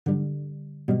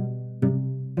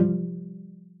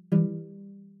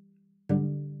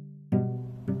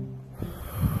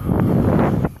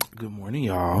Good morning,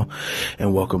 y'all,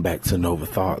 and welcome back to Nova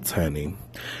Thoughts, honey.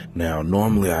 Now,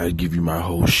 normally I give you my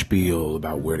whole spiel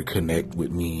about where to connect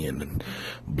with me and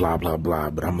blah, blah,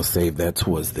 blah, but I'm going to save that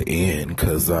towards the end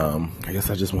because I guess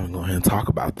I just want to go ahead and talk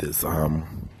about this.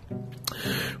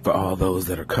 For all those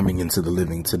that are coming into the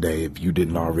living today, if you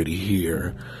didn't already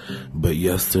hear, but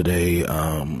yesterday,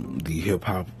 the hip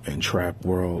hop and trap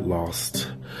world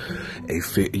lost a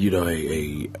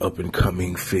up and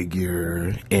coming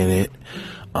figure in it.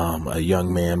 A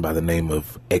young man by the name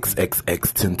of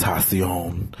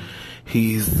XXXTentacion.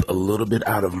 He's a little bit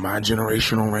out of my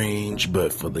generational range,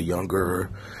 but for the younger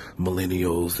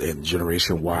millennials and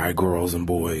Generation Y girls and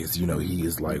boys, he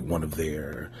is like one of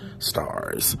their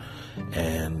stars.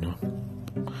 And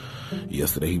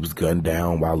yesterday he was gunned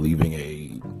down while leaving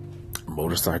a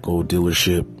motorcycle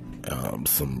dealership.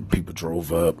 Some people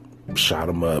drove up, shot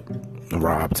him up,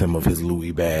 robbed him of his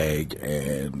Louis bag,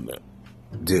 and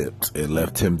dipped and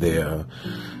left him there,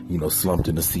 slumped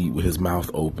in the seat with his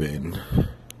mouth open,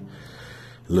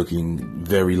 looking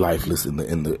very lifeless in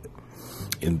the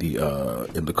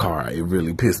car. It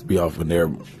really pissed me off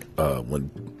when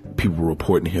people were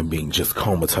reporting him being just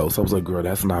comatose. I was like, girl,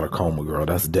 that's not a coma, girl,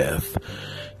 that's death.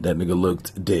 That nigga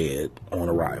looked dead on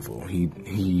arrival.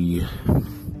 He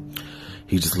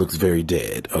just looks very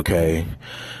dead, okay?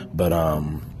 But I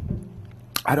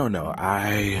don't know.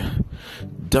 I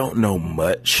don't know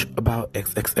much about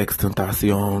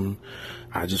XXXTentacion.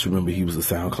 I just remember he was a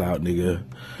SoundCloud nigga,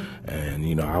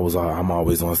 and I'm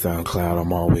always on SoundCloud.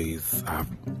 I'm always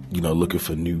looking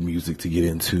for new music to get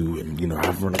into, and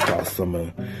I've run across some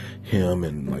of him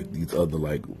and like these other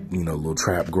little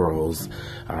trap girls.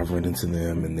 I've run into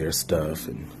them and their stuff,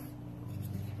 and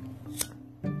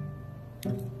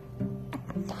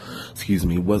excuse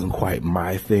me, it wasn't quite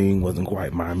my thing, wasn't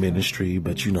quite my ministry,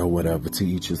 but whatever, to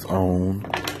each his own.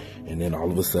 And then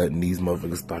all of a sudden, these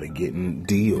motherfuckers started getting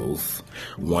deals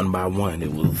one by one.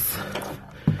 It was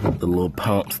the little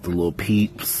pumps, the little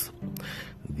peeps,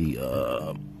 the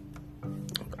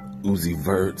Uzi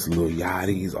Verts, Lil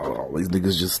Yachty's, all these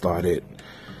niggas just started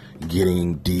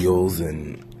getting deals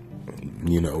and,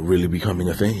 really becoming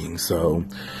a thing. So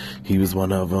he was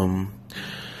one of them.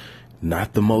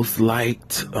 Not the most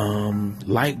liked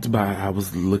by, I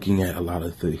was looking at a lot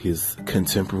of his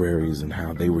contemporaries and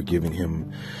how they were giving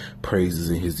him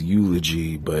praises in his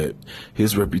eulogy, but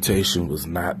his reputation was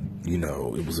not, he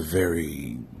was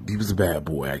a bad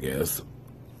boy, I guess.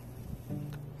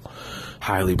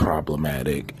 Highly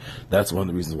problematic. That's one of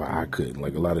the reasons why I couldn't.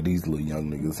 Like, a lot of these little young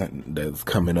niggas that's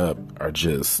coming up are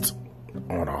just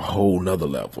on a whole nother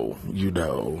level,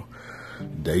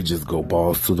 They just go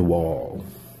balls to the wall.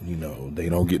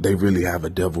 They really have a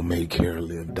devil may care,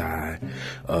 live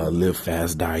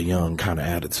fast, die young kind of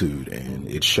attitude. And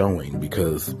it's showing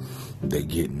because they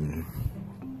getting,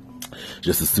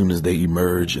 just as soon as they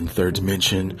emerge in third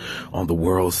dimension on the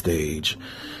world stage,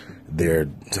 their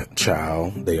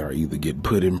child, they are either get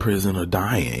put in prison or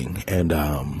dying. And,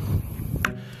 I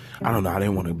don't know, I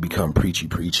didn't want to become preachy,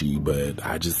 but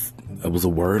it was a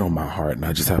word on my heart, and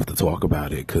I just have to talk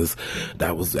about it, because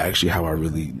that was actually how I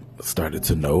really started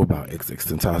to know about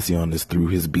XXXTentacion, is through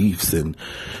his beefs. And,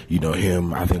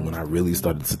 him, I think when I really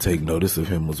started to take notice of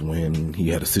him was when he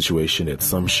had a situation at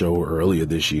some show earlier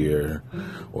this year,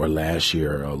 or last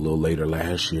year, or a little later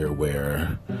last year,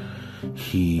 where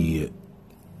he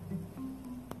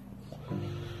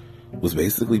was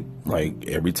basically, like,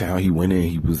 every town he went in,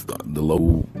 he was, the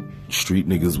low street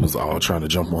niggas was all trying to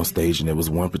jump on stage, and there was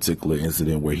one particular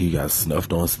incident where he got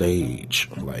snuffed on stage,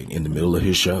 like, in the middle of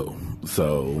his show.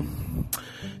 So,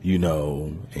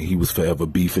 and he was forever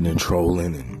beefing and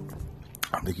trolling, and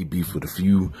I think he beefed with a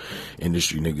few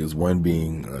industry niggas, one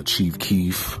being Chief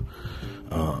Keef.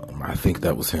 I think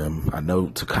that was him. I know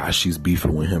Tekashi's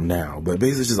beefing with him now, but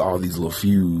basically just all these little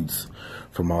feuds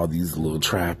from all these little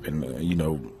trap and,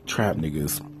 trap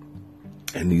niggas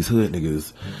and these hood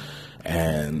niggas.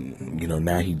 And,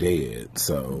 now he dead.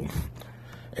 So,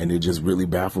 and it just really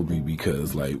baffled me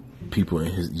because, like, people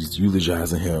in he's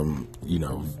eulogizing him,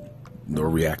 or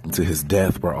reacting to his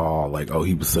death were all like, oh,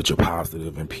 he was such a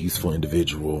positive and peaceful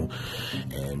individual,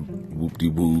 and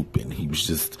whoop-de-whoop, and he was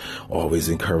just always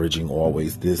encouraging,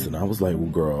 always this. And I was like, well,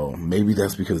 girl, maybe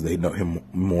that's because they know him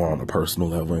more on a personal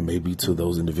level, and maybe to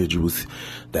those individuals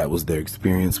that was their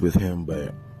experience with him,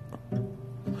 but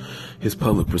his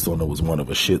public persona was one of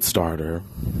a shit starter,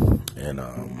 and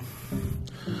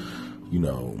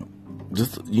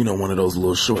just one of those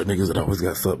little short niggas that always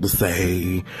got something to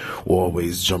say, or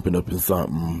always jumping up in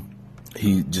something.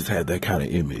 He just had that kind of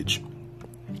image,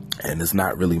 and it's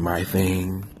not really my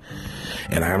thing.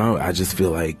 And I just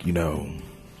feel like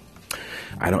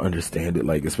I don't understand it,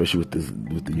 like, especially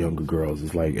with the younger girls.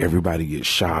 It's like everybody gets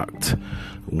shocked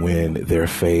when their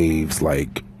faves,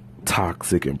 like,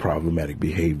 toxic and problematic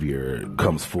behavior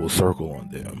comes full circle on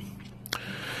them.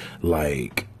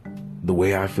 Like, the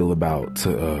way I feel about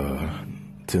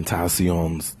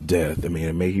Tentacion's death, I mean,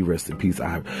 and may he rest in peace.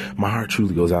 My heart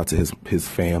truly goes out to his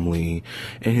family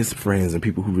and his friends and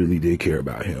people who really did care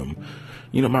about him.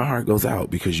 You know, my heart goes out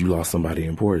because you lost somebody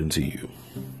important to you.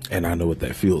 And I know what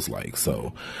that feels like.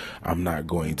 So I'm not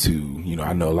going to, you know,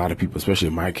 I know a lot of people, especially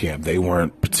in my camp, they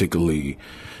weren't particularly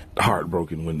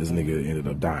heartbroken when this nigga ended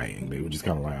up dying. They were just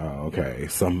kind of like, oh, okay.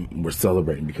 Some were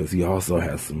celebrating because he also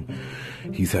has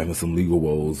he's having some legal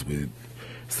woes with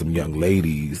some young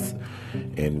ladies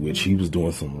in which he was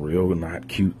doing some real not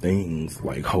cute things,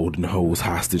 like holding hoes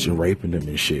hostage and raping them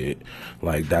and shit.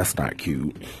 Like, that's not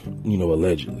cute, you know,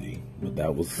 allegedly. But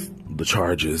that was the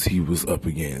charges he was up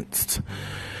against.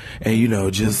 And, you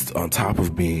know, just on top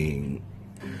of being,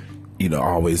 you know,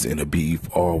 always in a beef,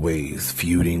 always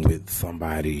feuding with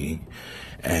somebody.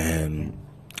 And,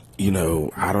 you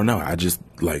know, I don't know. I just,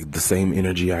 like, the same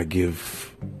energy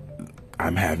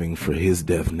I'm having for his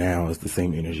death now is the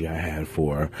same energy I had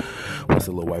for, what's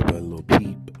a little white boy, Lil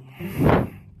Peep.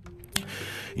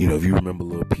 You know, if you remember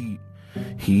Lil Peep,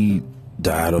 he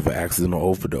died of an accidental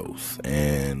overdose.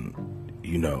 And,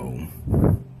 you know,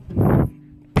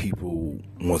 people,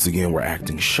 once again, were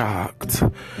acting shocked.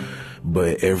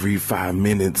 But every 5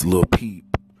 minutes, Lil Peep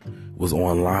was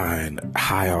online,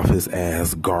 high off his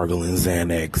ass, gargling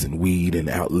Xanax and weed and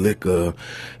out liquor,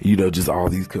 you know, just all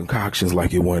these concoctions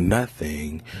like it wasn't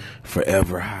nothing,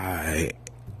 forever high,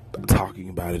 talking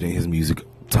about it in his music,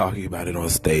 talking about it on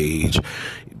stage,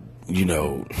 you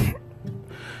know,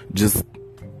 just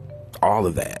all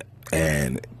of that.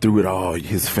 And through it all,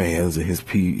 his fans and his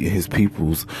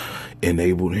peoples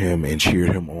enabled him and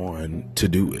cheered him on to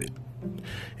do it.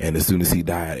 And as soon as he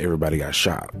died, everybody got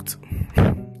shocked.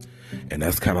 And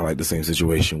that's kind of like the same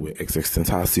situation with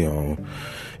XXXTentacion,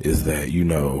 is that, you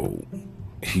know,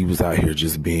 he was out here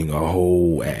just being a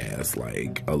whole ass,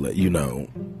 like, you know,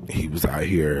 he was out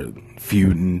here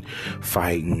feuding,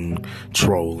 fighting,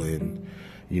 trolling,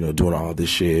 you know, doing all this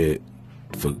shit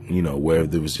for, you know,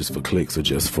 whether it was just for clicks or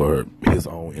just for his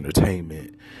own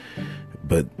entertainment.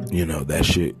 But, you know, that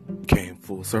shit came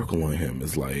full circle on him.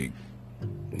 It's like,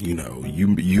 you know,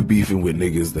 you beefing with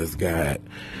niggas that's got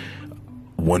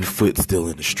one foot still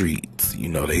in the streets, you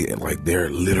know, they're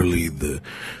literally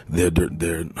their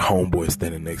homeboy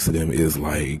standing next to them is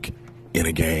like in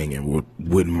a gang and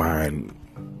wouldn't mind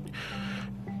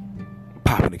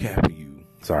popping the cap in you.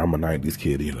 Sorry, I'm a 90s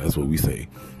kid, you know, that's what we say.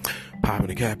 Popping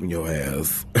the cap in your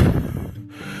ass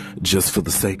just for the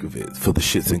sake of it, for the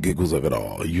shits and giggles of it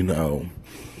all, you know.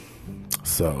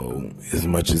 So as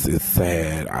much as it's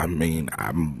sad, I mean,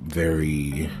 I'm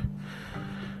very,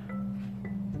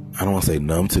 I don't want to say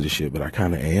numb to the shit, but I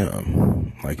kind of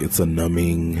am. Like, it's a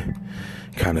numbing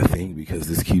kind of thing because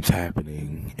this keeps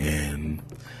happening. And,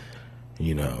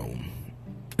 you know,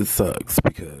 it sucks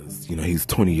because, you know, he's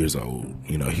 20 years old.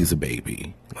 You know, he's a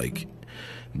baby. Like,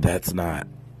 that's not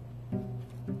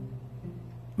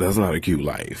a cute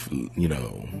life, you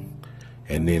know.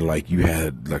 And then, like, you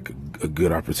had, like, a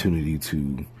good opportunity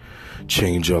to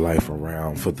change your life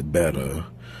around for the better.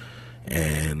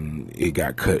 And it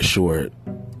got cut short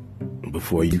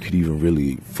before you could even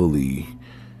really fully,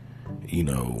 you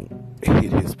know,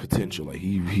 hit his potential. Like,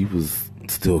 he was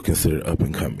still considered up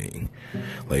and coming.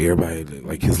 Like, everybody,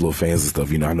 like, his little fans and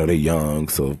stuff, you know, I know they're young,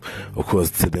 so of course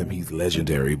to them he's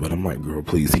legendary, but I'm like, girl,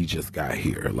 please, he just got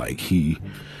here. Like, he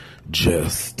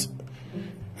just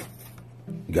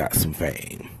got some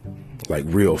fame, like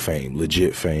real fame,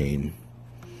 legit fame,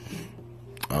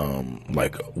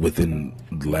 like within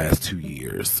the last 2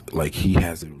 years. Like, he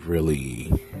hasn't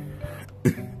really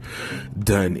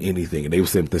done anything. And they were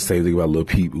saying the same thing about Lil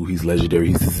Peep, who he's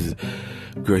legendary.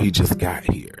 Girl, he just got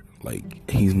here. Like,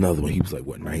 he's another one. He was like,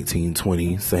 what, 19,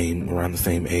 20, around the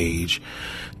same age.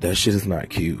 That shit is not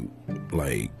cute.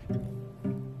 Like,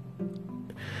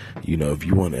 you know, if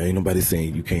you want, ain't nobody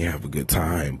saying you can't have a good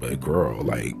time, but girl,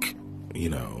 like, you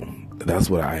know, that's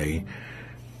what I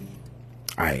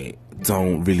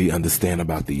don't really understand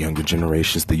about the younger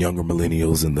generations, the younger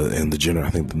millennials, and I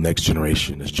think the next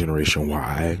generation is Generation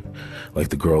Y, like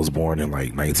the girls born in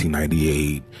like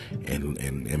 1998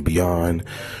 and beyond.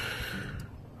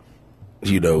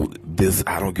 You know, this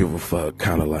I don't give a fuck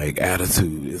kind of like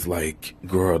attitude is like,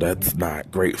 girl, that's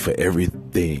not great for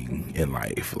everything in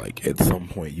life. Like, at some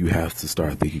point you have to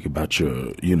start thinking about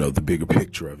your, you know, the bigger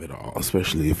picture of it all,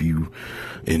 especially if you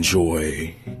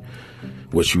enjoy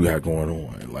what you got going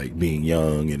on, like being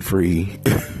young and free.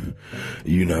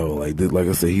 You know, like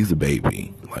I said, he's a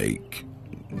baby. Like,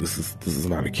 this is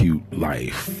not a cute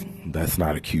life. That's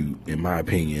not a cute, in my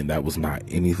opinion. That was not,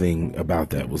 anything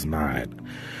about that was not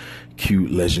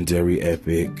cute, legendary,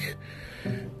 epic.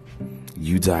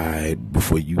 You died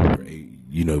before you were,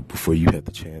 before you had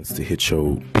the chance to hit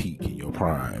your peak in your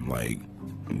prime. Like,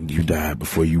 you died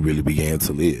before you really began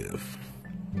to live.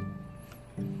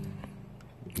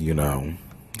 You know,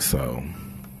 so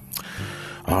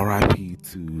R.I.P.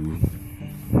 to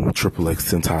Triple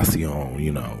X Tentacion.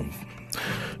 You know,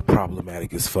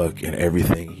 problematic as fuck in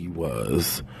everything he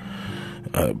was.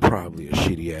 Probably a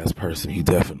shitty ass person, he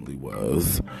definitely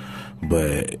was.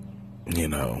 But, you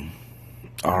know,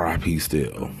 R.I.P.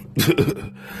 still.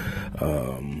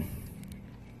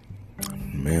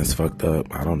 Man's fucked up.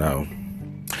 I don't know.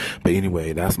 But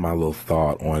anyway, that's my little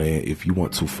thought on it. If you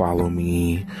want to follow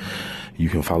me, you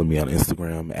can follow me on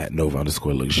Instagram at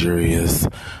Nova_Luxurious.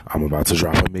 I'm about to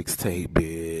drop a mixtape,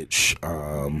 bitch.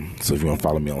 So if you want to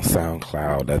follow me on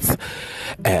SoundCloud, that's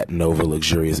at Nova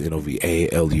Luxurious,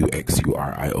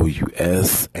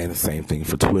 NOVALuxurious. And the same thing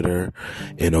for Twitter,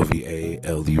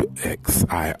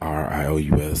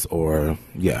 NOVALuxirious. Or,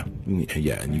 yeah,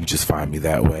 and you just find me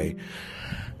that way.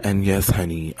 And yes,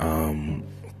 honey,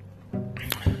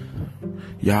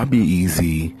 y'all be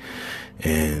easy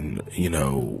and, you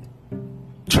know,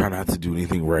 try not to do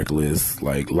anything reckless.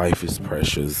 Like, life is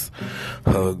precious.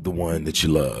 Hug the one that you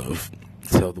love.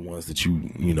 Tell the ones that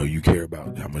you care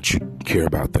about how much you care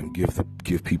about them.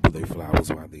 Give people their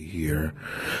flowers while they're here.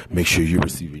 Make sure you're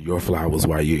receiving your flowers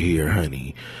while you're here,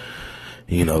 honey.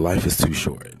 You know, life is too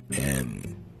short.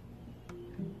 And,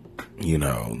 you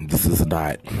know, this is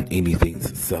not anything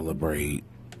to celebrate.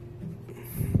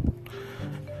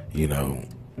 You know,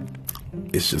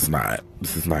 it's just not.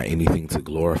 This is not anything to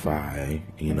glorify.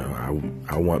 You know,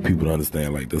 I want people to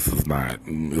understand, like,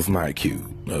 it's not cute,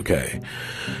 okay?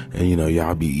 And, you know,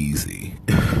 y'all be easy.